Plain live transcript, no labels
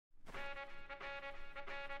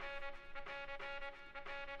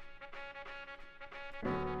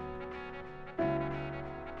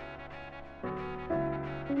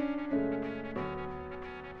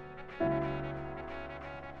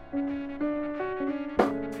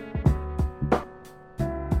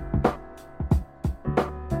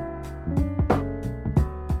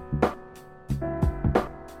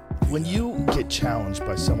When you get challenged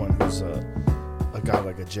by someone who's a guy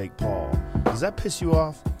like a Jake Paul, does that piss you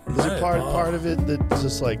off? Is it part of it that's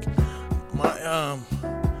just like no,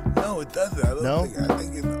 it doesn't. I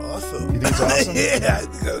think it's awesome. You think it's awesome? Yeah, I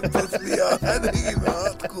think it pisses me off. I think it's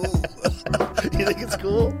cool. You think it's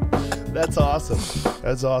cool? That's awesome.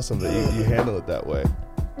 That's awesome that you handle it that way.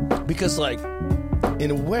 Because, like, in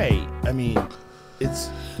a way, I mean, it's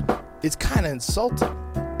kind of insulting.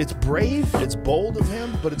 It's brave, it's bold of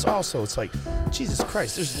him, but it's like, Jesus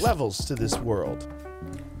Christ, there's levels to this world.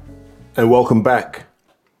 And welcome back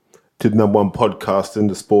to the number one podcast in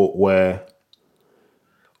the sport, where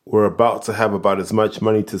we're about to have about as much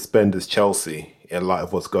money to spend as Chelsea in light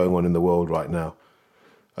of what's going on in the world right now.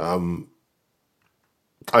 I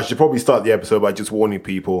should probably start the episode by just warning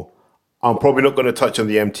people. I'm probably not going to touch on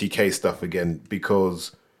the MTK stuff again,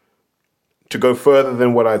 because to go further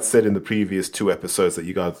than what I'd said in the previous two episodes that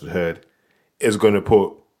you guys had heard is going to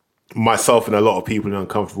put myself and a lot of people in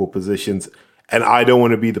uncomfortable positions. And I don't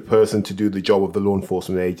want to be the person to do the job of the law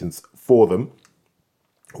enforcement agents for them.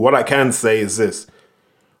 What I can say is this: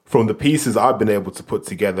 from the pieces I've been able to put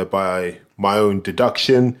together by my own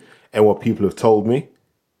deduction and what people have told me,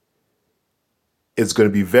 it's going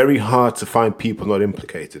to be very hard to find people not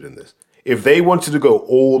implicated in this. If they wanted to go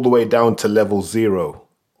all the way down to level 0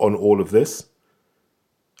 on all of this,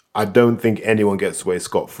 I don't think anyone gets away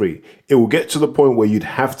scot-free. It will get to the point where you'd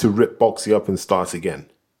have to rip Boxy up and start again.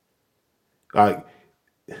 Like,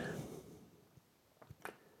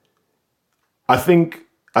 I think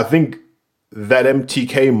that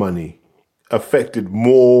MTK money affected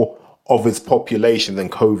more of its population than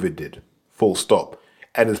COVID did, full stop.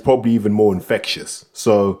 And it's probably even more infectious.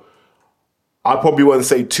 So I probably won't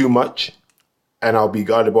say too much, and I'll be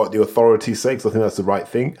guided by what the authorities say, because I think that's the right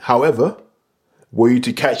thing. However, were you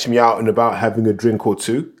to catch me out and about having a drink or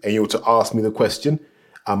two, and you were to ask me the question,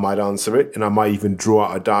 I might answer it, and I might even draw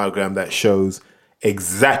out a diagram that shows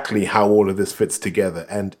exactly how all of this fits together,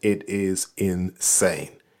 and it is insane.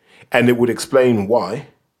 And it would explain why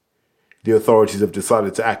the authorities have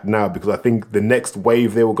decided to act now, because I think the next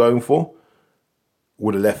wave they were going for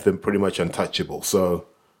would have left them pretty much untouchable. So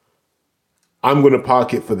I'm going to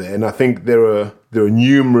park it for there. And I think there are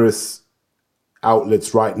numerous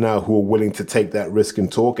outlets right now who are willing to take that risk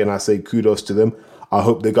and talk. And I say kudos to them. I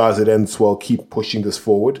hope the guys at Enswell keep pushing this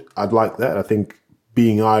forward. I'd like that. I think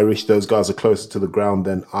being Irish, those guys are closer to the ground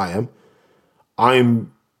than I am.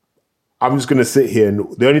 I'm just going to sit here,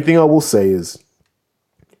 and the only thing I will say is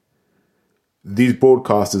these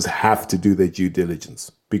broadcasters have to do their due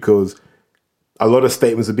diligence, because a lot of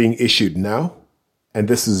statements are being issued now, and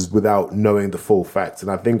this is without knowing the full facts. And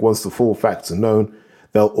I think once the full facts are known,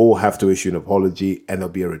 they'll all have to issue an apology, and there'll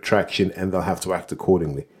be a retraction, and they'll have to act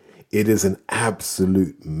accordingly. It is an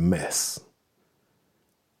absolute mess.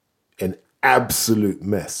 An absolute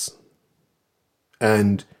mess.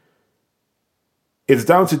 And it's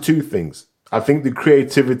down to two things. I think the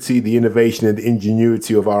creativity, the innovation, and the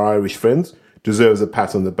ingenuity of our Irish friends deserves a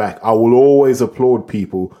pat on the back. I will always applaud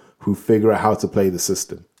people who figure out how to play the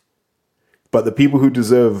system. But the people who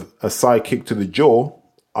deserve a side kick to the jaw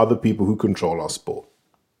are the people who control our sport.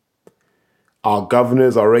 Our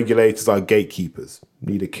governors, our regulators, our gatekeepers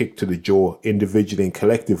need a kick to the jaw individually and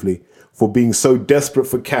collectively for being so desperate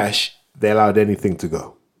for cash, they allowed anything to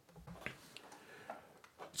go.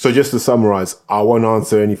 So just to summarize, I won't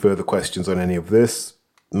answer any further questions on any of this.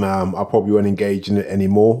 I probably won't engage in it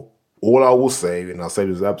anymore. All I will say, and I'll say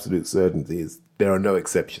this with absolute certainty, is there are no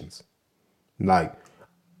exceptions. Like,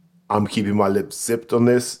 I'm keeping my lips zipped on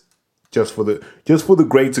this just for the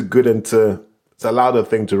greater good, and to allow the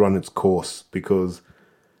thing to run its course, because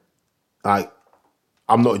I'm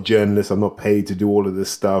not a journalist. I'm not paid to do all of this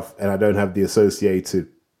stuff, and I don't have the associated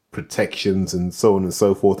protections and so on and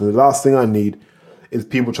so forth. And the last thing I need is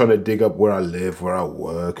people trying to dig up where I live, where I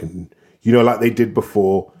work, and, like they did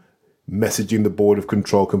before, messaging the board of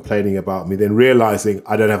control, complaining about me, then realizing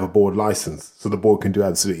I don't have a board license, so the board can do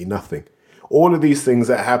absolutely nothing. All of these things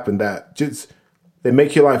that happen that they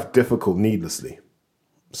make your life difficult needlessly.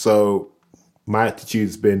 So my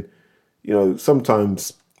attitude's been,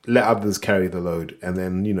 sometimes let others carry the load, and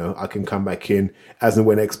then, I can come back in as and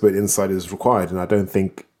when expert insight is required. And I don't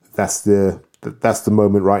think that's the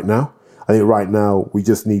moment right now. I think right now we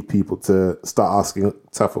just need people to start asking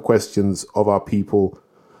tougher questions of our people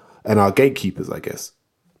and our gatekeepers, I guess.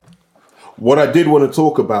 What I did want to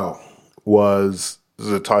talk about was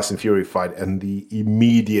the Tyson Fury fight and the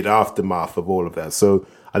immediate aftermath of all of that. So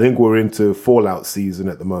I think we're into Fallout season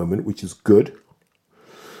at the moment, which is good.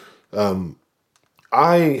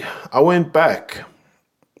 I went back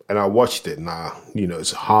and I watched it. Now,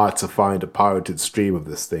 it's hard to find a pirated stream of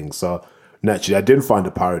this thing. So naturally, I didn't find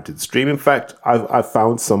a pirated stream. In fact, I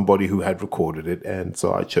found somebody who had recorded it, and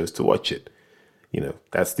so I chose to watch it.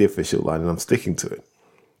 That's the official line, and I'm sticking to it.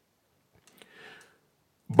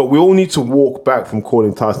 But we all need to walk back from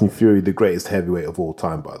calling Tyson Fury the greatest heavyweight of all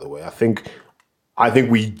time, by the way. I think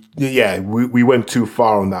we went too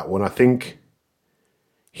far on that one. I think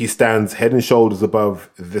he stands head and shoulders above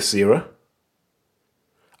this era.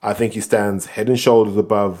 I think he stands head and shoulders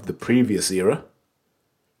above the previous era.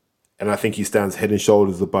 And I think he stands head and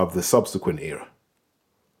shoulders above the subsequent era.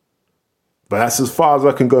 But that's as far as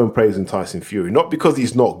I can go in praising Tyson Fury. Not because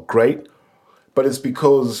he's not great, but it's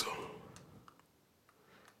because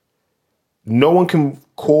no one can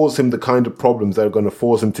cause him the kind of problems that are going to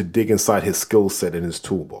force him to dig inside his skill set in his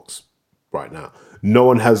toolbox right now. No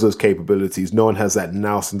one has those capabilities. No one has that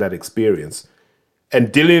nous and that experience.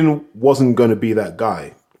 And Dillian wasn't going to be that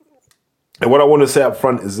guy. And what I want to say up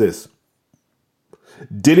front is this.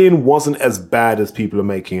 Dillian wasn't as bad as people are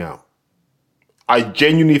making out. I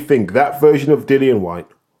genuinely think that version of Dillian Whyte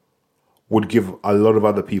would give a lot of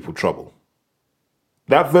other people trouble.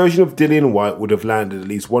 That version of Dillian Whyte would have landed at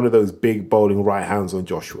least one of those big bowling right hands on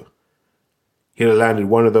Joshua. He'd have landed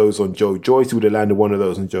one of those on Joe Joyce. He would have landed one of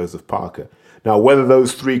those on Joseph Parker. Now, whether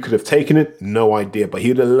those three could have taken it, no idea. But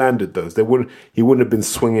he'd have landed those. He wouldn't have been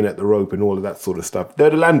swinging at the rope and all of that sort of stuff.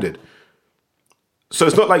 They'd have landed. So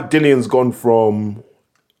it's not like Dillian's gone from,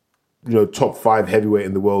 top 5 heavyweight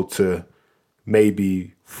in the world to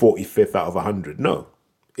maybe 45th out of 100. No.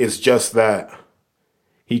 It's just that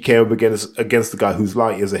he came up against the guy who's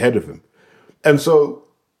light years ahead of him. And so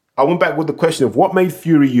I went back with the question of what made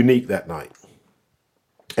Fury unique that night.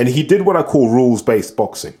 And he did what I call rules-based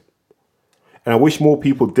boxing. And I wish more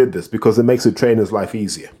people did this because it makes a trainer's life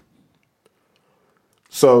easier.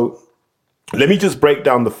 So let me just break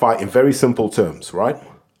down the fight in very simple terms, right?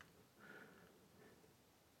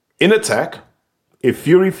 In attack, if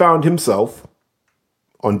Fury found himself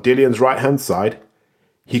on Dillian's right-hand side,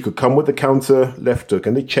 he could come with the counter left hook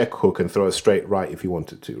and the check hook and throw a straight right if he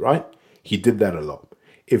wanted to, right? He did that a lot.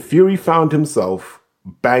 If Fury found himself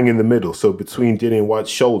bang in the middle, so between Dillian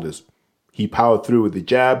Whyte's shoulders, he powered through with the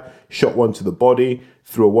jab, shot one to the body,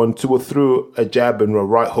 threw a 1-2 or threw a jab and a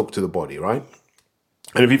right hook to the body, right?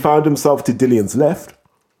 And if he found himself to Dillian's left,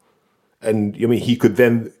 and he could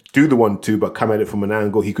then do the 1-2 but come at it from an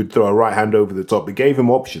angle, he could throw a right hand over the top. It gave him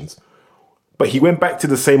options. But he went back to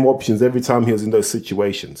the same options every time he was in those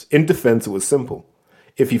situations. In defense, it was simple.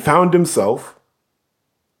 If he found himself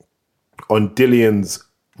on Dillian's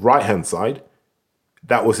right-hand side,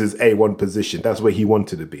 that was his A1 position. That's where he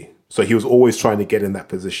wanted to be. So he was always trying to get in that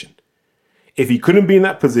position. If he couldn't be in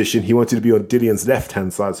that position, he wanted to be on Dillian's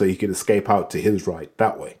left-hand side so he could escape out to his right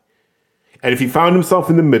that way. And if he found himself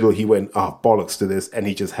in the middle, he went, bollocks to this, and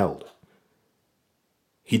he just held.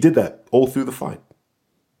 He did that all through the fight.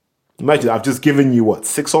 Imagine, I've just given you,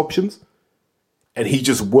 6 options? And he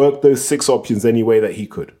just worked those 6 options any way that he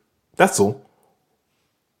could. That's all.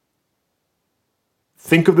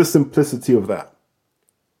 Think of the simplicity of that.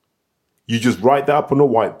 You just write that up on a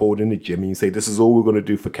whiteboard in the gym and you say, this is all we're going to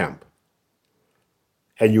do for camp.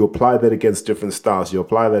 And you apply that against different styles. You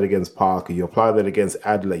apply that against Parker. You apply that against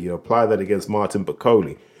Adler. You apply that against Martin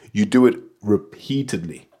Bakole. You do it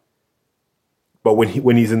repeatedly. But when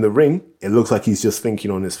he's in the ring, it looks like he's just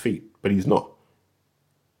thinking on his feet. But he's not.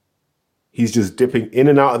 He's just dipping in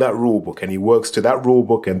and out of that rule book. And he works to that rule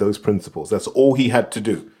book and those principles. That's all he had to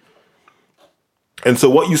do. And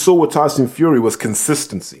so what you saw with Tyson Fury was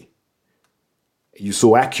consistency. You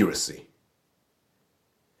saw accuracy.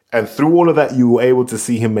 And through all of that, you were able to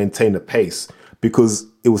see him maintain a pace because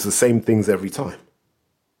it was the same things every time.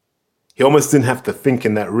 He almost didn't have to think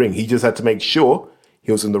in that ring. He just had to make sure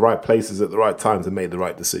he was in the right places at the right times and made the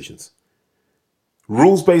right decisions.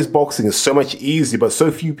 Rules-based boxing is so much easier, but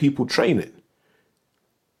so few people train it.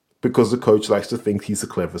 Because the coach likes to think he's the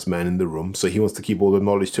cleverest man in the room, so he wants to keep all the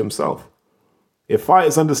knowledge to himself. If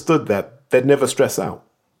fighters understood that, they'd never stress out.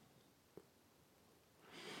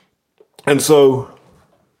 And so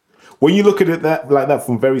when you look at it like that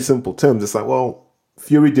from very simple terms, it's like, well,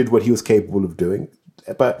 Fury did what he was capable of doing,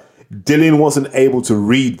 but Dillian wasn't able to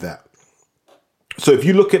read that. So if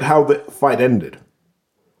you look at how the fight ended,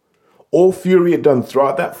 all Fury had done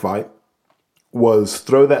throughout that fight was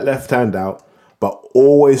throw that left hand out, but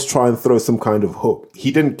always try and throw some kind of hook.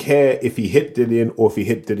 He didn't care if he hit Dillian or if he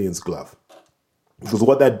hit Dillian's glove. Because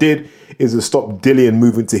what that did is it stopped Dillian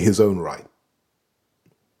moving to his own right.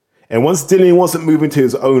 And once Dillian wasn't moving to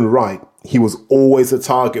his own right, he was always a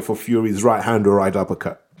target for Fury's right hand or right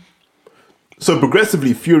uppercut. So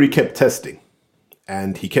progressively, Fury kept testing.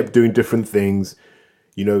 And he kept doing different things.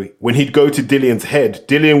 You know, when he'd go to Dillian's head,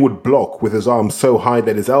 Dillian would block with his arms so high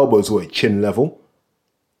that his elbows were at chin level.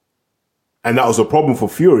 And that was a problem for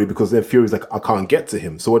Fury because then Fury's like, I can't get to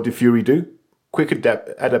him. So what did Fury do? Quick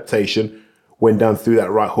adaptation, went down through that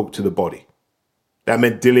right hook to the body. That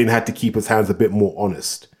meant Dillian had to keep his hands a bit more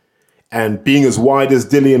honest. And being as wide as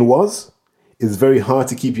Dillian was, it's very hard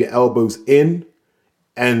to keep your elbows in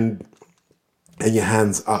and your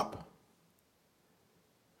hands up.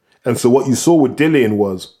 And so what you saw with Dillian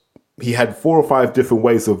was he had 4 or 5 different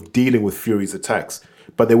ways of dealing with Fury's attacks,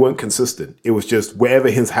 but they weren't consistent. It was just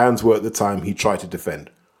wherever his hands were at the time, he tried to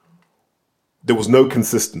defend. There was no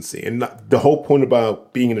consistency. And the whole point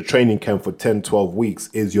about being in a training camp for 10, 12 weeks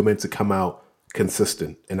is you're meant to come out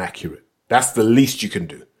consistent and accurate. That's the least you can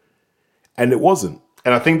do. And it wasn't.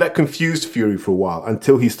 And I think that confused Fury for a while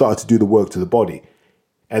until he started to do the work to the body.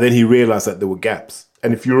 And then he realized that there were gaps.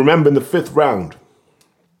 And if you remember in the 5th round,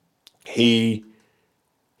 he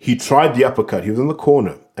tried the uppercut. He was in the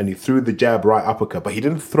corner and he threw the jab right uppercut, but he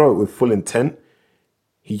didn't throw it with full intent.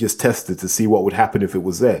 He just tested to see what would happen if it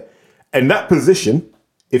was there. And that position,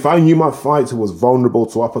 if I knew my fighter was vulnerable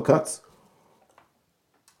to uppercuts,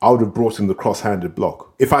 I would have brought in the cross-handed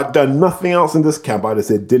block. If I'd done nothing else in this camp, I'd have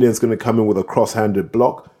said Dillian's going to come in with a cross-handed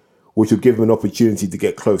block, which will give him an opportunity to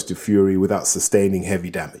get close to Fury without sustaining heavy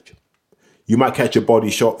damage. You might catch a body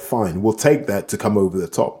shot, fine. We'll take that to come over the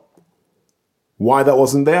top. Why that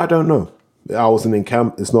wasn't there, I don't know. I wasn't in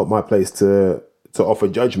camp. It's not my place to offer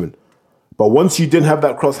judgment. But once you didn't have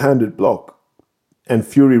that cross-handed block, and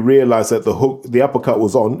Fury realized that the uppercut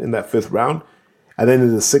was on in that 5th round, and then in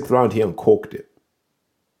the 6th round, he uncorked it.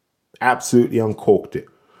 Absolutely uncorked it.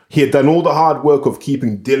 He had done all the hard work of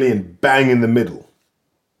keeping Dillian bang in the middle,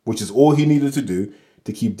 which is all he needed to do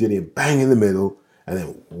to keep Dillian bang in the middle, and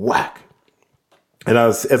then whack. And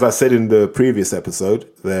as I said in the previous episode,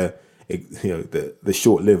 the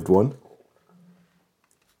short-lived one,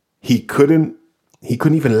 he couldn't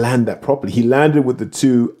even land that properly. He landed with the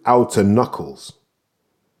 2 outer knuckles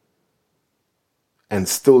and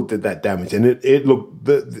still did that damage. And it looked,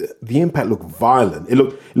 the impact looked violent. It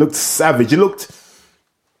looked savage. It looked,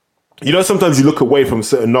 sometimes you look away from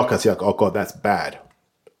certain knockouts, you're like, oh God, that's bad.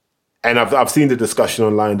 And I've seen the discussion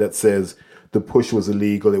online that says the push was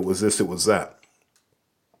illegal, it was this, it was that.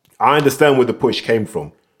 I understand where the push came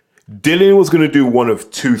from. Dillian was going to do one of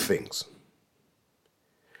 2 things.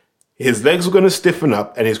 His legs were going to stiffen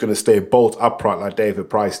up and he's going to stay bolt upright like David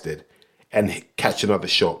Price did and catch another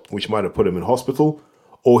shot, which might have put him in hospital,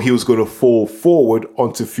 or he was going to fall forward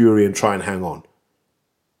onto Fury and try and hang on.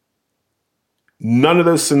 None of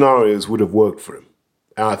those scenarios would have worked for him.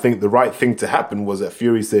 And I think the right thing to happen was that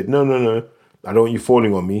Fury said, no, I don't want you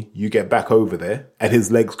falling on me. You get back over there. And his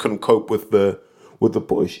legs couldn't cope with the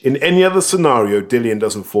push. In any other scenario, Dillian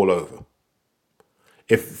doesn't fall over.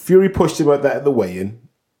 If Fury pushed him like that at the weigh-in,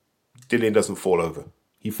 Dillian doesn't fall over.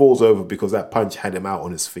 He falls over because that punch had him out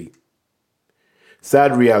on his feet.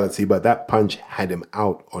 Sad reality, but that punch had him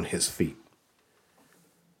out on his feet.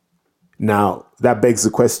 Now, that begs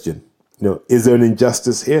the question, is there an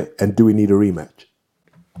injustice here? And do we need a rematch?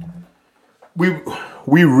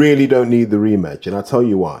 We really don't need the rematch, and I'll tell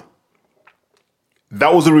you why.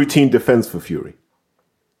 That was a routine defense for Fury.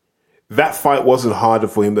 That fight wasn't harder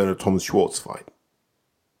for him than a Tom Schwartz fight.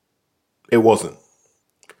 It wasn't.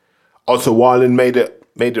 Otto Wallin made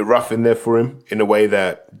it rough in there for him in a way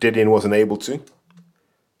that Dillian wasn't able to.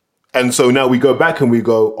 And so now we go back and we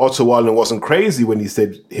go, Otto Wallin wasn't crazy when he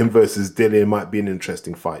said him versus Dillian might be an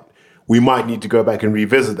interesting fight. We might need to go back and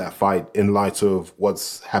revisit that fight in light of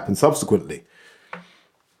what's happened subsequently.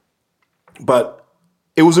 But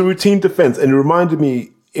it was a routine defense, and it reminded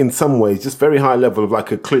me in some ways, just very high level, of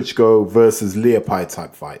like a Klitschko versus Leopai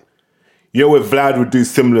type fight. Where Vlad would do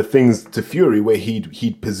similar things to Fury, where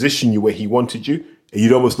he'd position you where he wanted you, and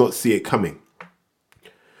you'd almost not see it coming.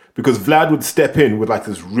 Because Vlad would step in with like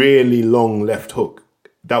this really long left hook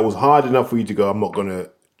that was hard enough for you to go, I'm not going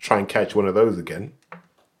to try and catch one of those again.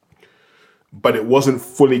 But it wasn't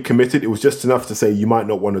fully committed. It was just enough to say you might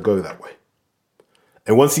not want to go that way.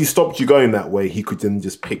 And once he stopped you going that way, he could then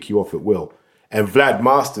just pick you off at will. And Vlad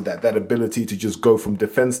mastered that ability to just go from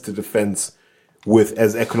defense to defense with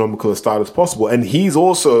as economical a style as possible. And he's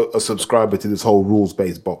also a subscriber to this whole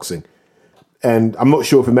rules-based boxing. And I'm not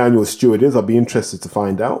sure if Emmanuel Stewart is. I'll be interested to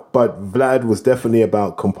find out. But Vlad was definitely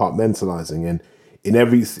about compartmentalizing. And in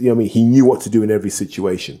every, he knew what to do in every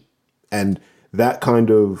situation. And that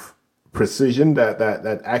kind of precision,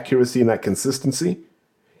 that accuracy and that consistency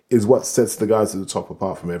is what sets the guys at the top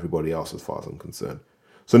apart from everybody else as far as I'm concerned.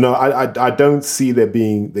 So no, I don't see there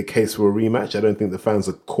being the case for a rematch. I don't think the fans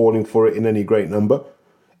are calling for it in any great number.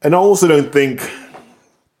 And I also don't think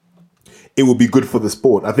it will be good for the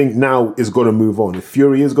sport. I think now it's got to move on. If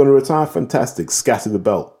Fury is going to retire, fantastic. Scatter the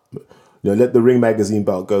belt. Let the Ring Magazine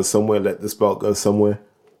belt go somewhere. Let this belt go somewhere.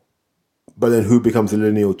 But then who becomes the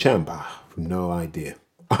lineal champ? I have no idea.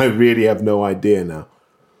 I really have no idea now.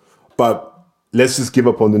 But let's just give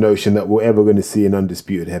up on the notion that we're ever going to see an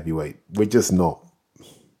undisputed heavyweight. We're just not.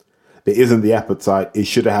 There isn't the appetite. It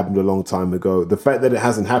should have happened a long time ago. The fact that it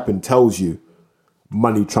hasn't happened tells you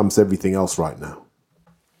money trumps everything else right now.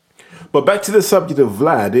 But back to the subject of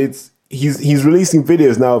Vlad, he's releasing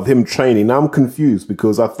videos now of him training. Now I'm confused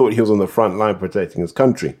because I thought he was on the front line protecting his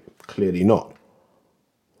country. Clearly not.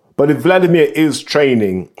 But if Vladimir is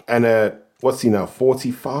training and what's he now,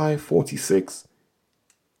 45, 46?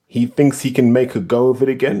 He thinks he can make a go of it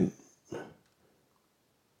again.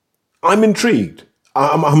 I'm intrigued.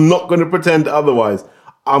 I'm not going to pretend otherwise.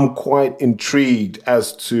 I'm quite intrigued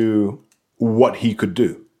as to what he could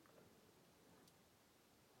do.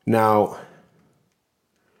 Now,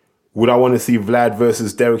 would I want to see Vlad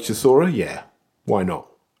versus Derek Chisora? Yeah, why not?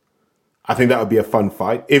 I think that would be a fun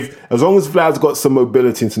fight. As long as Vlad's got some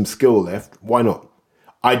mobility and some skill left, why not?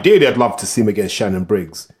 Ideally, I'd love to see him against Shannon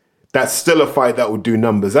Briggs. That's still a fight that would do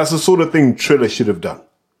numbers. That's the sort of thing Triller should have done.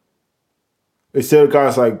 Instead of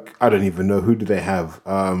guys like, I don't even know, who do they have?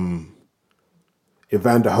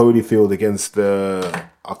 Evander Holyfield against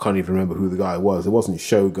I can't even remember who the guy was. It wasn't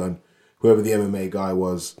Shogun. Whoever the MMA guy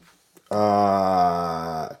was.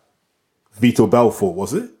 Vito Belfort,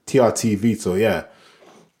 was it? TRT Vito, yeah.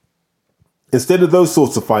 Instead of those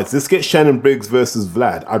sorts of fights, let's get Shannon Briggs versus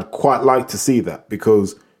Vlad. I'd quite like to see that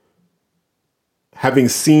because having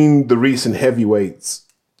seen the recent heavyweights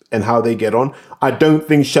and how they get on, I don't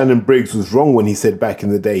think Shannon Briggs was wrong when he said back in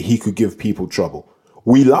the day he could give people trouble.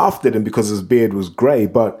 We laughed at him because his beard was grey,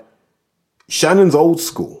 but Shannon's old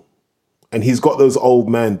school and he's got those old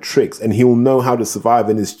man tricks and he'll know how to survive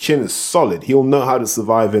and his chin is solid. He'll know how to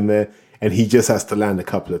survive in there and he just has to land a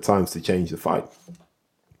couple of times to change the fight.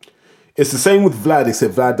 It's the same with Vlad,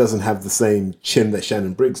 except Vlad doesn't have the same chin that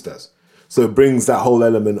Shannon Briggs does. So it brings that whole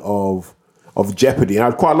element of jeopardy. And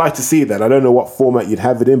I'd quite like to see that. I don't know what format you'd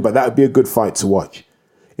have it in, but that would be a good fight to watch.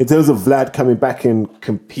 In terms of Vlad coming back and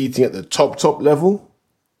competing at the top level,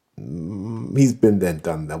 he's been there and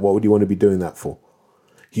done that. What would you want to be doing that for?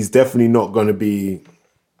 He's definitely not going to be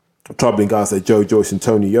troubling guys like Joe Joyce and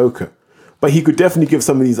Tony Yoka. But he could definitely give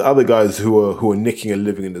some of these other guys who are nicking a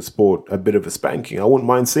living in the sport a bit of a spanking. I wouldn't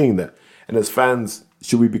mind seeing that. And as fans,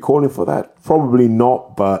 should we be calling for that? Probably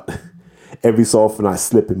not, but every so often I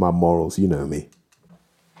slip in my morals, you know me.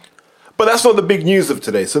 But that's not the big news of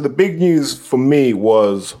today. So the big news for me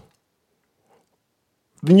was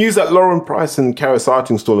the news that Lauren Price and Karis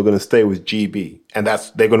Artingstall are going to stay with GB. And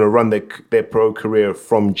they're going to run their pro career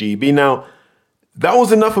from GB. Now, that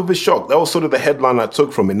was enough of a shock. That was sort of the headline I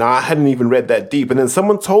took from it. Now, I hadn't even read that deep. And then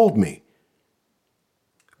someone told me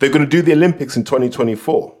they're going to do the Olympics in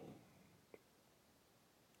 2024.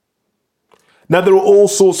 Now, there are all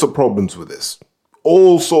sorts of problems with this.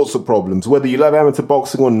 All sorts of problems. Whether you love amateur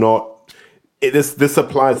boxing or not, this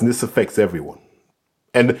applies and this affects everyone.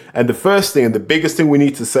 And the first thing and the biggest thing we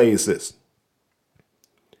need to say is this.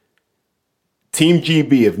 Team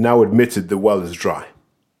GB have now admitted the well is dry.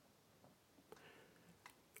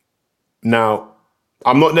 Now,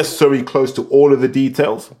 I'm not necessarily close to all of the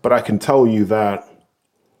details, but I can tell you that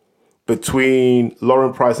between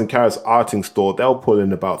Lauren Price and Karis Artingstall, they'll pull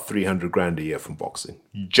in about 300 grand a year from boxing,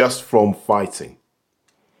 just from fighting.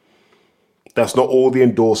 That's not all the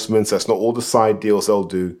endorsements. That's not all the side deals they'll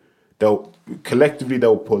do. Collectively,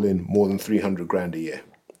 they'll pull in more than 300 grand a year.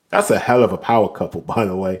 That's a hell of a power couple, by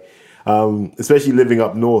the way. Especially living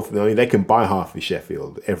up north. I mean, they can buy half of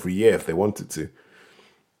Sheffield every year if they wanted to.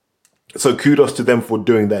 So kudos to them for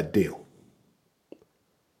doing that deal.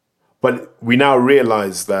 But we now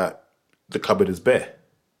realize that the cupboard is bare.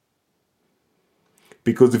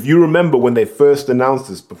 Because if you remember when they first announced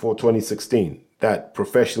this before 2016, that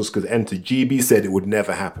professionals could enter, GB said it would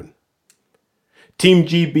never happen. Team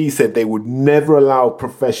GB said they would never allow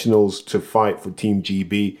professionals to fight for Team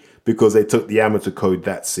GB because they took the amateur code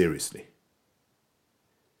that seriously.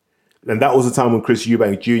 And that was the time when Chris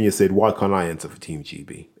Eubank Jr. said, why can't I enter for Team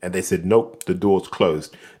GB? And they said, nope, the door's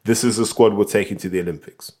closed. This is the squad we're taking to the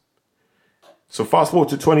Olympics. So fast forward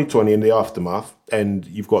to 2020 in the aftermath, and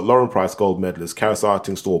you've got Lauren Price, gold medalist, Karis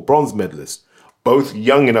Artingstall, bronze medalist, both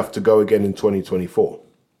young enough to go again in 2024.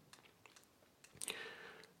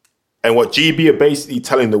 And what GB are basically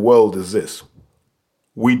telling the world is this.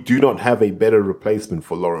 We do not have a better replacement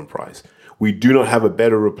for Lauren Price. we do not have a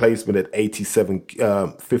better replacement at 57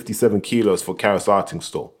 kilos for Karis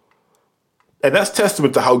Artingstall. And that's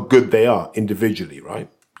testament to how good they are individually, right?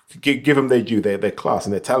 Give them their due. They're class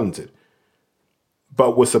and they're talented.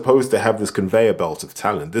 But we're supposed to have this conveyor belt of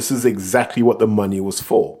talent. This is exactly what the money was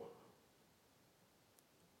for.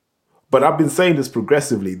 But I've been saying this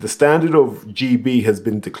progressively. The standard of GB has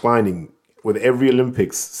been declining with every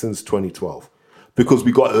Olympics since 2012 because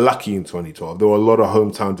we got lucky in 2012. There were a lot of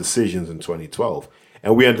hometown decisions in 2012.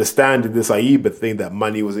 And we understand in this AIBA thing that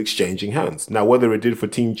money was exchanging hands. Now, whether it did for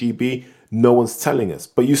Team GB, no one's telling us.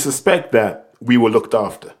 But you suspect that we were looked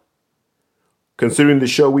after. Considering the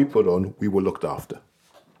show we put on, we were looked after.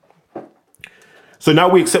 So now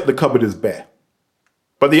we accept the cupboard is bare.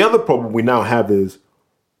 But the other problem we now have is,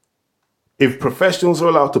 if professionals are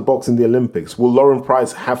allowed to box in the Olympics, will Lauren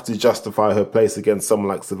Price have to justify her place against someone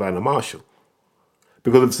like Savannah Marshall?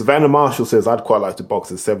 Because if Savannah Marshall says, I'd quite like to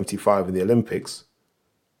box at 75 in the Olympics,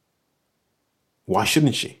 why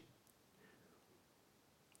shouldn't she?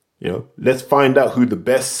 You know, let's find out who the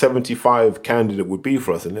best 75 candidate would be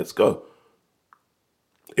for us and let's go.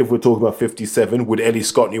 If we're talking about 57, would Ellie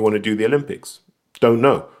Scotney want to do the Olympics? Don't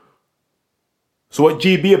know. So what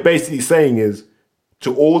GB are basically saying is,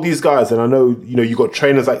 to all these guys, and I know, you know, you got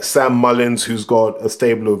trainers like Sam Mullins, who's got a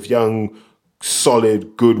stable of young,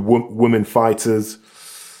 solid, good women fighters.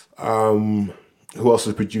 Who else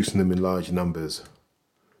is producing them in large numbers?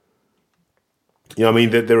 You know what I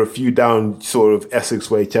mean? There are a few down sort of Essex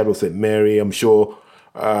way, Chadwell St. Mary, I'm sure.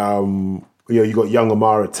 You know, you got young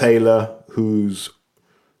Amara Taylor,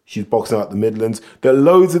 she's boxing out the Midlands. There are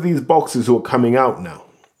loads of these boxers who are coming out now.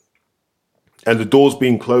 And the door's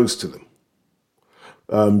being closed to them.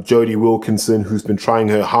 Jodie Wilkinson, who's been trying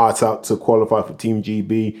her heart out to qualify for Team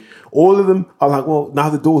GB. All of them are like, well, now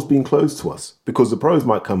the door's being closed to us because the pros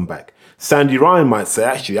might come back. Sandy Ryan might say,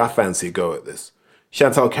 actually, I fancy a go at this.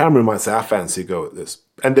 Chantal Cameron might say, I fancy a go at this.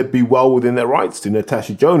 And they'd be well within their rights to.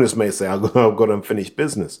 Natasha Jonas may say, I've got unfinished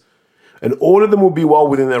business. And all of them will be well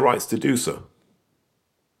within their rights to do so.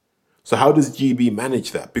 So how does GB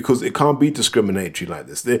manage that? Because it can't be discriminatory like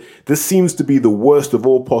this. This seems to be the worst of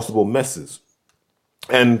all possible messes.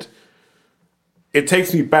 And it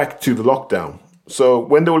takes me back to the lockdown. So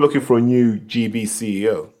when they were looking for a new GB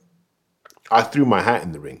CEO, I threw my hat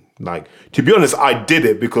in the ring. Like, to be honest, I did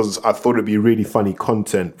it because I thought it'd be really funny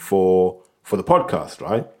content for the podcast,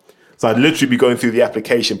 right? So I'd literally be going through the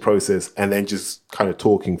application process and then just kind of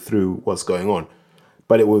talking through what's going on.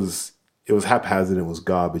 But it was haphazard, it was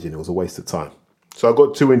garbage, and it was a waste of time. So I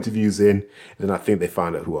got 2 interviews in, and then I think they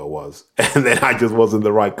found out who I was. And then I just wasn't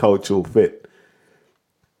the right cultural fit.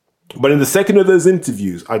 But in the second of those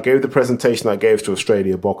interviews, I gave the presentation I gave to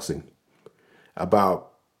Australia Boxing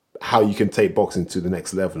about how you can take boxing to the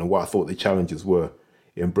next level and what I thought the challenges were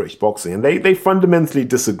in British boxing. And they fundamentally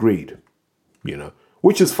disagreed, you know,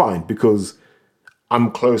 which is fine because I'm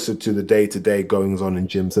closer to the day-to-day goings on in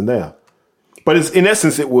gyms than they are. But in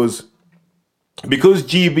essence, it was because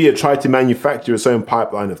GB had tried to manufacture its own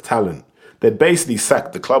pipeline of talent. They'd basically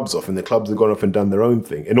sacked the clubs off and the clubs had gone off and done their own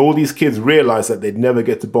thing. And all these kids realized that they'd never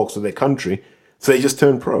get to box for their country, so they just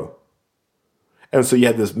turned pro. And so you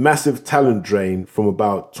had this massive talent drain from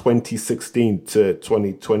about 2016 to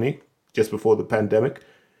 2020, just before the pandemic.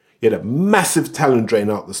 You had a massive talent drain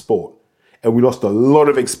out the sport. And we lost a lot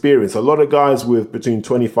of experience. A lot of guys with between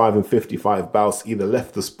 25 and 55 bouts either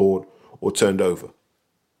left the sport or turned over.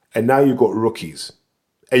 And now you've got rookies.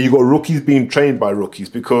 And you've got rookies being trained by rookies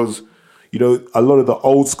because, you know, a lot of the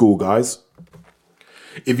old school guys,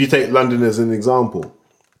 if you take London as an example,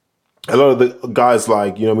 a lot of the guys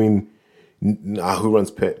like, you know what I mean, who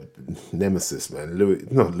runs Nemesis, man?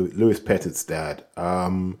 Lewis Pettitt's dad.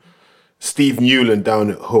 Steve Newland down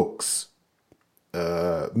at Hooks.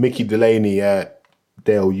 Mickey Delaney at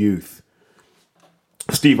Dale Youth.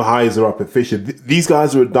 Steve Heiser up at Fisher. These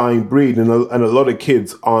guys are a dying breed, and a lot of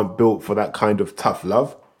kids aren't built for that kind of tough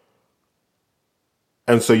love.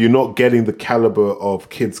 And so you're not getting the caliber of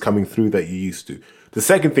kids coming through that you used to. The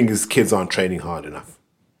second thing is kids aren't training hard enough.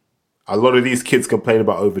 A lot of these kids complain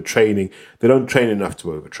about overtraining. They don't train enough to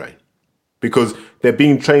overtrain because they're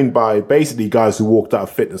being trained by basically guys who walked out of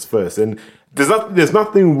Fitness First. And there's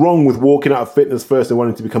nothing wrong with walking out of Fitness First and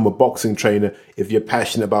wanting to become a boxing trainer if you're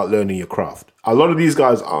passionate about learning your craft. A lot of these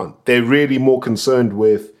guys aren't. They're really more concerned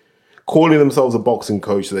with calling themselves a boxing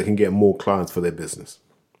coach so they can get more clients for their business.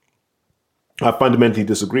 I fundamentally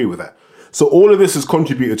disagree with that. So all of this has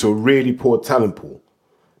contributed to a really poor talent pool.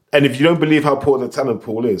 And if you don't believe how poor the talent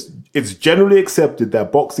pool is, it's generally accepted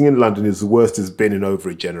that boxing in London is the worst it's been in over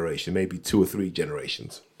a generation, maybe 2 or 3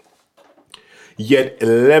 generations. Yet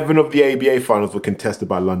 11 of the ABA finals were contested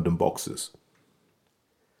by London boxers.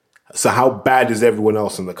 So how bad is everyone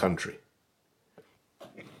else in the country?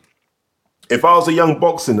 If I was a young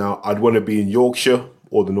boxer now, I'd want to be in Yorkshire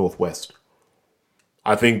or the Northwest.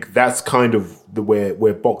 I think that's kind of the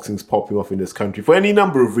where boxing's popping off in this country for any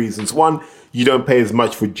number of reasons. One, you don't pay as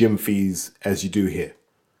much for gym fees as you do here.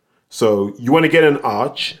 So you want to get an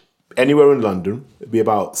arch anywhere in London, it'd be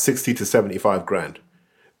about 60 to 75 grand.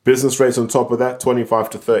 Business rates on top of that, 25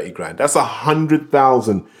 to 30 grand. That's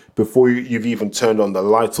 100,000 before you've even turned on the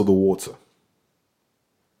lights or the water.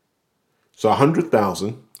 So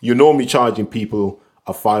 100,000, you're normally charging people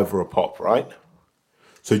a fiver a pop, right?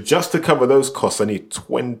 So just to cover those costs, I need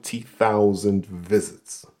 20,000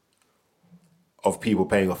 visits of people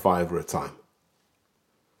paying a fiver a time.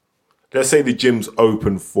 Let's say the gym's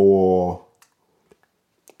open for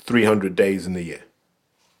 300 days in the year.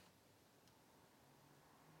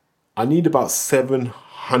 I need about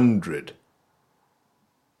 700.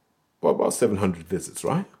 Well, about 700 visits,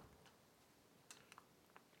 right?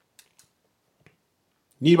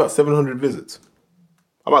 Need about 700 visits.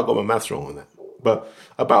 I might have got my maths wrong on that, but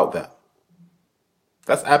about that.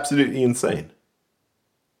 That's absolutely insane.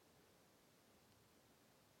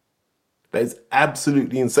 That is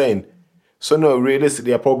absolutely insane. So no,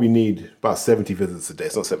 realistically, I probably need about 70 visits a day.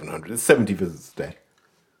 It's not 700, it's 70 visits a day.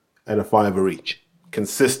 And a fiver each.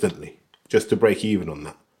 Consistently, just to break even on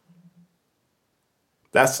that.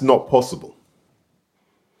 That's not possible.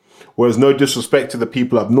 Whereas, no disrespect to the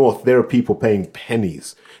people up north, there are people paying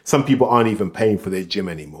pennies. Some people aren't even paying for their gym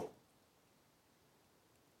anymore.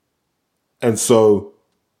 And so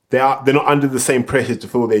they're not under the same pressure to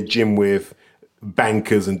fill their gym with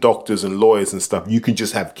bankers and doctors and lawyers and stuff. You can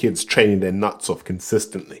just have kids training their nuts off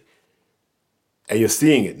consistently. And you're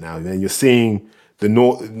seeing it now. And you're seeing the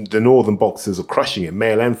northern boxers are crushing it,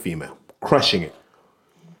 male and female, crushing it.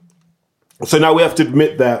 So now we have to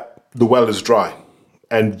admit that the well is dry.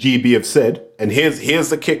 And GB have said, and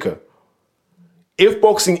here's the kicker. If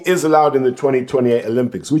boxing is allowed in the 2028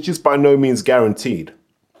 Olympics, which is by no means guaranteed,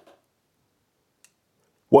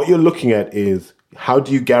 what you're looking at is, how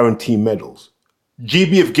do you guarantee medals?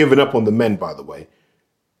 GB have given up on the men, by the way.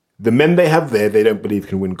 The men they have there, they don't believe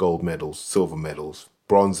can win gold medals, silver medals,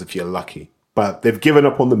 bronze if you're lucky. But they've given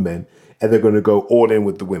up on the men and they're going to go all in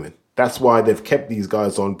with the women. That's why they've kept these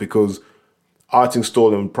guys on, because Arting,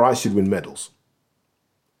 Stall and Price should win medals.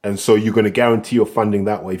 And so you're going to guarantee your funding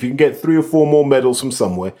that way. If you can get 3 or 4 more medals from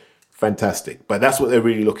somewhere, fantastic. But that's what they're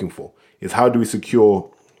really looking for, is how do we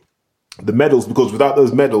secure the medals? Because without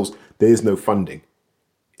those medals, there is no funding.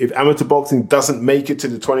 If amateur boxing doesn't make it to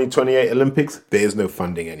the 2028 Olympics, there is no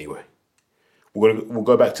funding anyway. We'll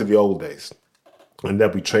go back to the old days. And they'll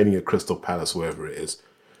be training at Crystal Palace, wherever it is.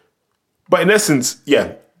 But in essence,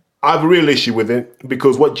 yeah, I have a real issue with it,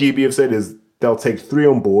 because what GB have said is they'll take 3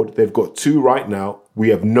 on board. They've got 2 right now. We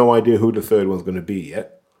have no idea who the third one's going to be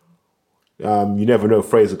yet. You never know,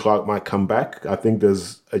 Fraser Clark might come back. I think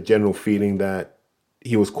there's a general feeling that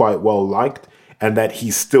he was quite well liked and that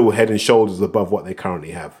he's still head and shoulders above what they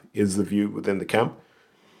currently have, is the view within the camp.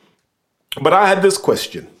 But I had this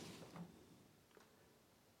question.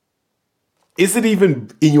 Is it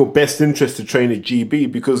even in your best interest to train at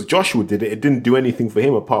GB? Because Joshua did it. It didn't do anything for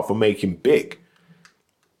him apart from make him big.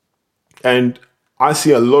 And I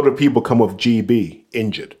see a lot of people come off GB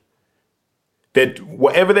injured. That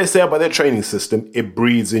whatever they say about their training system, it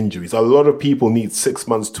breeds injuries. A lot of people need 6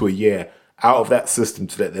 months to a year out of that system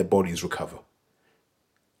to let their bodies recover.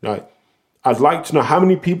 Now, I'd like to know how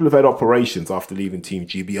many people have had operations after leaving Team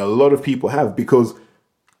GB. A lot of people have, because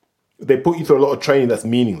they put you through a lot of training that's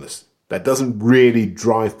meaningless. That doesn't really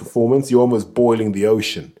drive performance. You're almost boiling the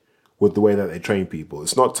ocean with the way that they train people.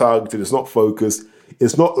 It's not targeted. It's not focused.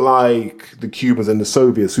 It's not like the Cubans and the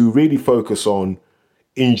Soviets, who really focus on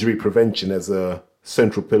injury prevention as a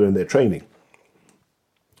central pillar in their training.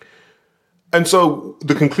 And so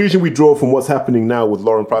the conclusion we draw from what's happening now with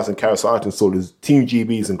Lauren Price and Karis Artenstall is Team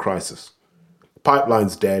GB is in crisis.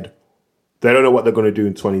 Pipeline's dead. They don't know what they're going to do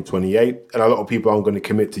in 2028. And a lot of people aren't going to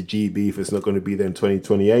commit to GB if it's not going to be there in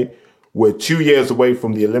 2028. We're 2 years away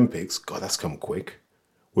from the Olympics. God, that's come quick.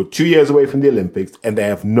 We're 2 years away from the Olympics, and they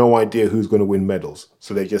have no idea who's going to win medals.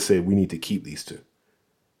 So they just said, we need to keep these 2.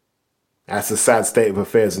 That's a sad state of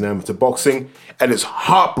affairs in amateur boxing. And it's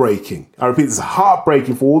heartbreaking. I repeat, it's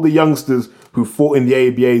heartbreaking for all the youngsters who fought in the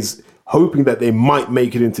ABAs, hoping that they might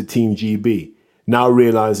make it into Team GB, now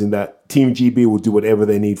realizing that Team GB will do whatever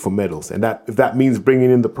they need for medals. And that if that means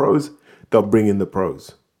bringing in the pros, they'll bring in the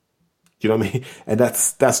pros. You know what I mean? And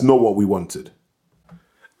that's not what we wanted.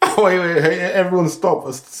 Wait, everyone stop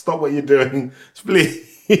what you're doing.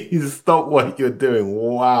 Please. Stop what you're doing.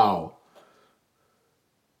 Wow.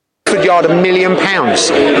 Yard £1 million.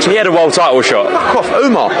 He had a world title shot. Cough,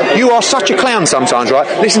 Umar, you are such a clown sometimes, right?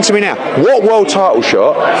 Listen to me now. What world title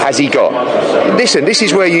shot has he got? Listen, this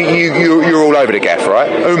is where you're all over the gaff, right?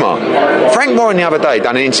 Umar, Frank Warren the other day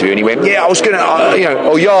done an interview and he went, yeah, I was going to,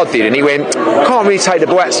 or Yard did, and he went, can't really take the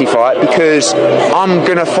Buatsi fight because I'm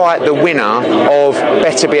going to fight the winner of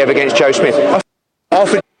Beterbiev against Joe Smith.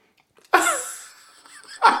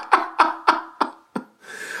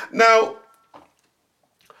 Now,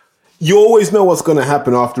 you always know what's going to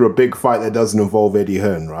happen after a big fight that doesn't involve Eddie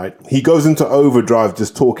Hearn, right? He goes into overdrive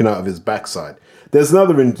just talking out of his backside. There's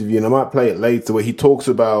another interview, and I might play it later, where he talks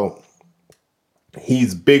about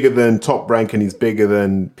he's bigger than Top Rank and he's bigger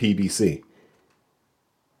than PBC.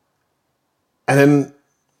 And then,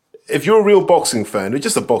 if you're a real boxing fan, or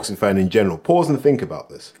just a boxing fan in general, pause and think about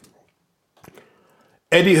this.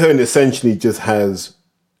 Eddie Hearn essentially just has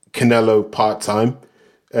Canelo part-time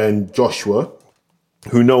and Joshua,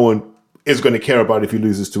 who no one is going to care about if he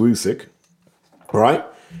loses to Usyk, right?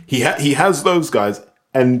 He has those guys,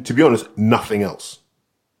 and to be honest, nothing else.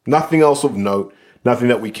 Nothing else of note, nothing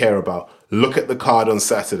that we care about. Look at the card on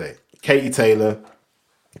Saturday. Katie Taylor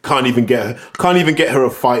can't even get her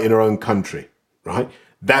a fight in her own country, right?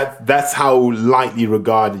 That's how lightly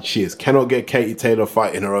regarded she is. Cannot get Katie Taylor a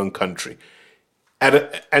fight in her own country.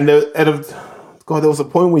 God, there was a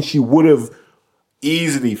point when she would have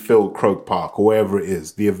easily filled Croke Park or wherever it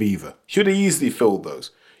is, the Aviva. Should have easily filled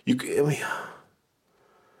those.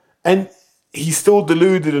 And he's still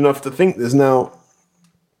deluded enough to think this. Now,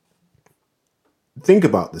 think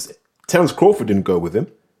about this. Terence Crawford didn't go with him.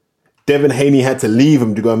 Devin Haney had to leave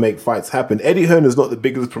him to go and make fights happen. Eddie Hearn is not the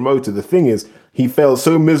biggest promoter. The thing is, he failed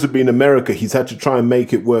so miserably in America, he's had to try and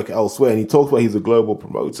make it work elsewhere. And he talks about he's a global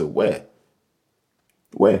promoter. Where?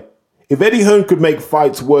 If Eddie Hearn could make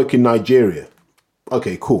fights work in Nigeria,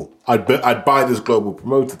 okay, cool. I'd buy this global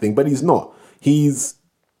promoter thing, but he's not. He's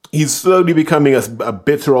slowly becoming a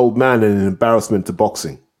bitter old man and an embarrassment to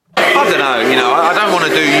boxing. I don't know, I don't want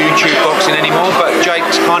to do YouTube boxing anymore, but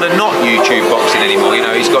Jake's kind of not YouTube boxing anymore.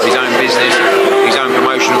 He's got his own business, his own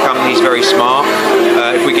promotional company, he's very smart.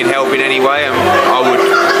 If we can help in any way, I would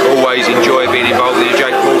always enjoy being involved in a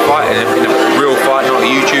Jake Paul fight, in a real fight, not a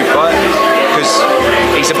YouTube fight, because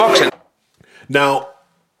he's a boxer. Now,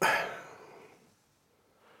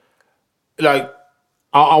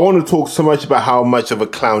 I want to talk so much about how much of a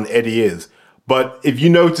clown Eddie is, but if you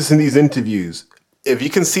notice in these interviews, if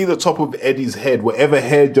you can see the top of Eddie's head, whatever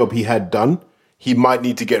hair job he had done, he might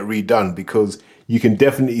need to get redone, because you can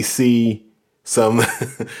definitely see some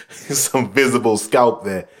some visible scalp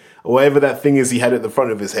there. Whatever that thing is he had at the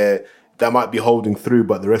front of his hair, that might be holding through,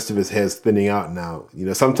 but the rest of his hair is thinning out now.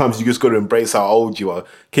 Sometimes you just got to embrace how old you are.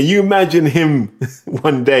 Can you imagine him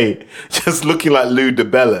one day just looking like Lou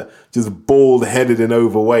DiBella, just bald-headed and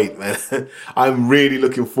overweight, man? I'm really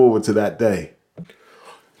looking forward to that day.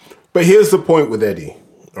 But here's the point with Eddie,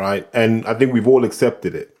 right? And I think we've all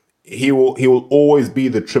accepted it. He will always be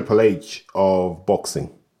the Triple H of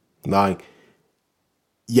boxing. Like,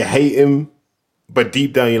 you hate him, but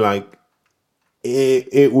deep down you're like,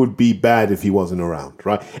 it would be bad if he wasn't around,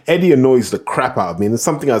 right? Eddie annoys the crap out of me. And there's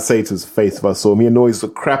something I'd say to his face if I saw him. He annoys the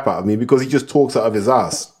crap out of me because he just talks out of his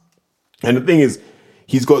ass. And the thing is,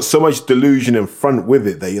 he's got so much delusion in front with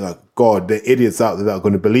it that you're like, God, there are idiots out there that are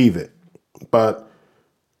going to believe it. But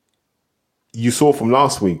you saw from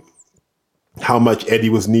last week how much Eddie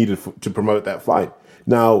was needed to promote that fight.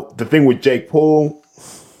 Now, the thing with Jake Paul,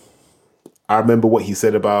 I remember what he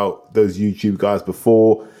said about those YouTube guys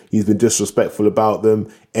before. He's been disrespectful about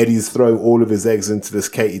them. Eddie's throwing all of his eggs into this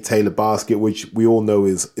Katie Taylor basket, which we all know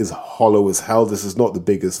is hollow as hell. This is not the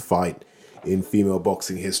biggest fight in female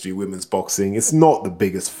boxing history, women's boxing. It's not the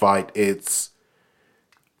biggest fight. It's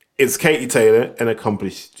Katie Taylor, an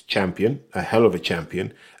accomplished champion, a hell of a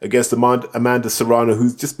champion, against Amanda Serrano,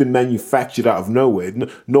 who's just been manufactured out of nowhere.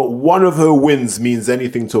 Not one of her wins means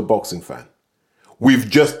anything to a boxing fan. We've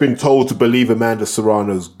just been told to believe Amanda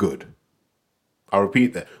Serrano's good. I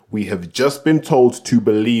repeat that. We have just been told to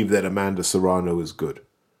believe that Amanda Serrano is good.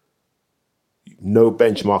 No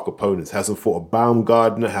benchmark opponents. Hasn't fought a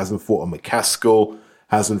Baumgardner, hasn't fought a McCaskill,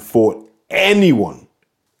 hasn't fought anyone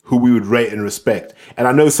who we would rate and respect. And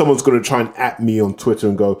I know someone's going to try and at me on Twitter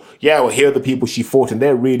and go, yeah, well, here are the people she fought and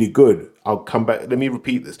they're really good. I'll come back. Let me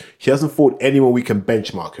repeat this. She hasn't fought anyone we can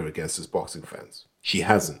benchmark her against as boxing fans. She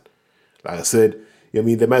hasn't. Like I said, they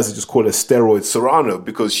might as well just call her Steroid Serrano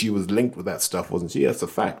because she was linked with that stuff, wasn't she? That's a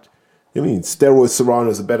fact. Steroid Serrano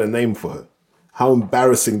is a better name for her. How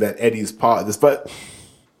embarrassing that Eddie's part of this. But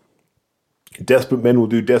desperate men will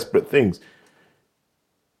do desperate things.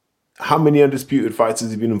 how many undisputed fights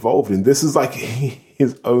has he been involved in? This is like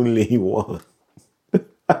his only one.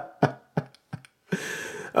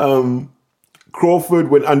 Crawford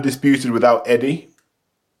went undisputed without Eddie.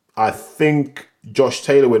 I think Josh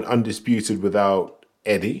Taylor went undisputed without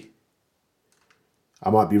Eddie. I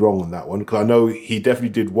might be wrong on that one because I know he definitely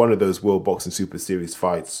did one of those World Boxing Super Series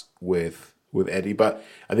fights with Eddie, but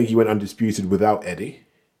I think he went undisputed without Eddie.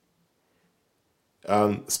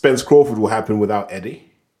 Spence Crawford will happen without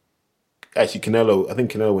Eddie. Actually, I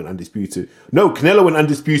think Canelo went undisputed. No, Canelo went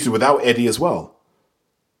undisputed without Eddie as well.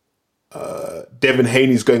 Devin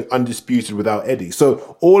Haney's going undisputed without Eddie.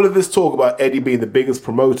 So all of this talk about Eddie being the biggest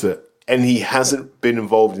promoter, and he hasn't been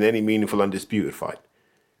involved in any meaningful undisputed fight.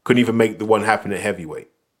 Couldn't even make the one happen at heavyweight.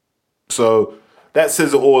 So that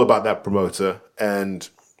says it all about that promoter. And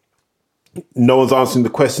no one's answering the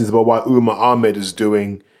questions about why Umar Ahmed is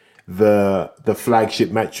doing the flagship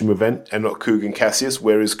matchroom event and not Kugan Cassius.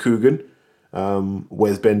 Where is Kugan?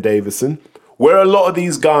 Where's Ben Davison? Where are a lot of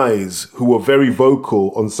these guys who were very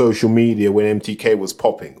vocal on social media when MTK was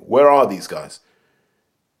popping? Where are these guys?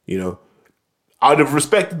 You know, I'd have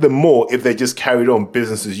respected them more if they just carried on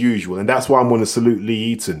business as usual. And that's why I'm going to salute Lee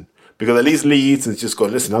Eaton. Because at least Lee Eaton's just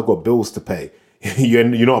gone, listen, I've got bills to pay. You're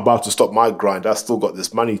not about to stop my grind. I've still got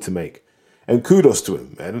this money to make. And kudos to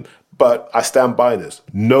him, man. But I stand by this.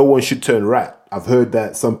 No one should turn rat. I've heard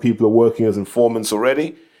that some people are working as informants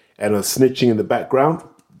already and are snitching in the background.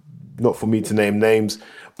 Not for me to name names,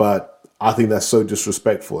 but I think that's so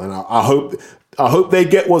disrespectful. And I hope they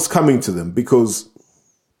get what's coming to them because,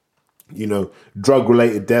 you know,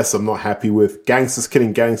 drug-related deaths I'm not happy with. Gangsters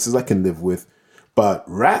killing gangsters I can live with. But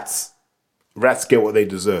rats get what they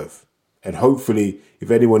deserve. And hopefully, if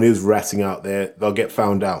anyone is ratting out there, they'll get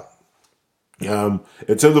found out. In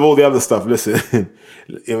terms of all the other stuff, listen,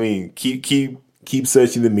 I mean, keep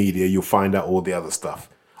searching the media. You'll find out all the other stuff.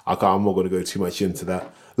 I'm not going to go too much into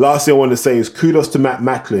that. Last thing I want to say is kudos to Matt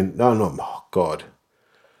Macklin. Oh, God.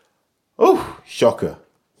 Oh, shocker.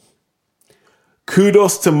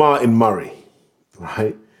 Kudos to Martin Murray,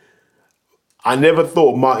 right? I never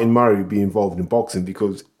thought Martin Murray would be involved in boxing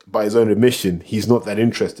because by his own admission, he's not that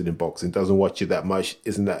interested in boxing, doesn't watch it that much,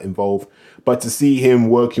 isn't that involved. But to see him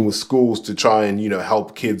working with schools to try and, you know,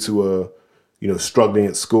 help kids who are, you know, struggling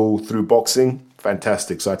at school through boxing,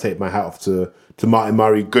 fantastic. So I take my hat off to Martin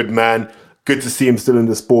Murray, good man. Good to see him still in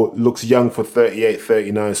the sport. Looks young for 38,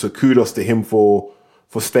 39. So kudos to him for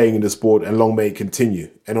staying in the sport and long may it continue.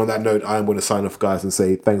 And on that note, I'm going to sign off, guys, and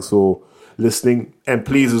say thanks for listening. And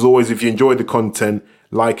please, as always, if you enjoyed the content,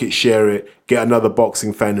 like it, share it, get another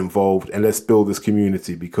boxing fan involved, and let's build this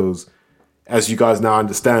community because, as you guys now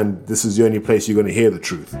understand, this is the only place you're going to hear the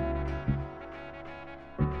truth.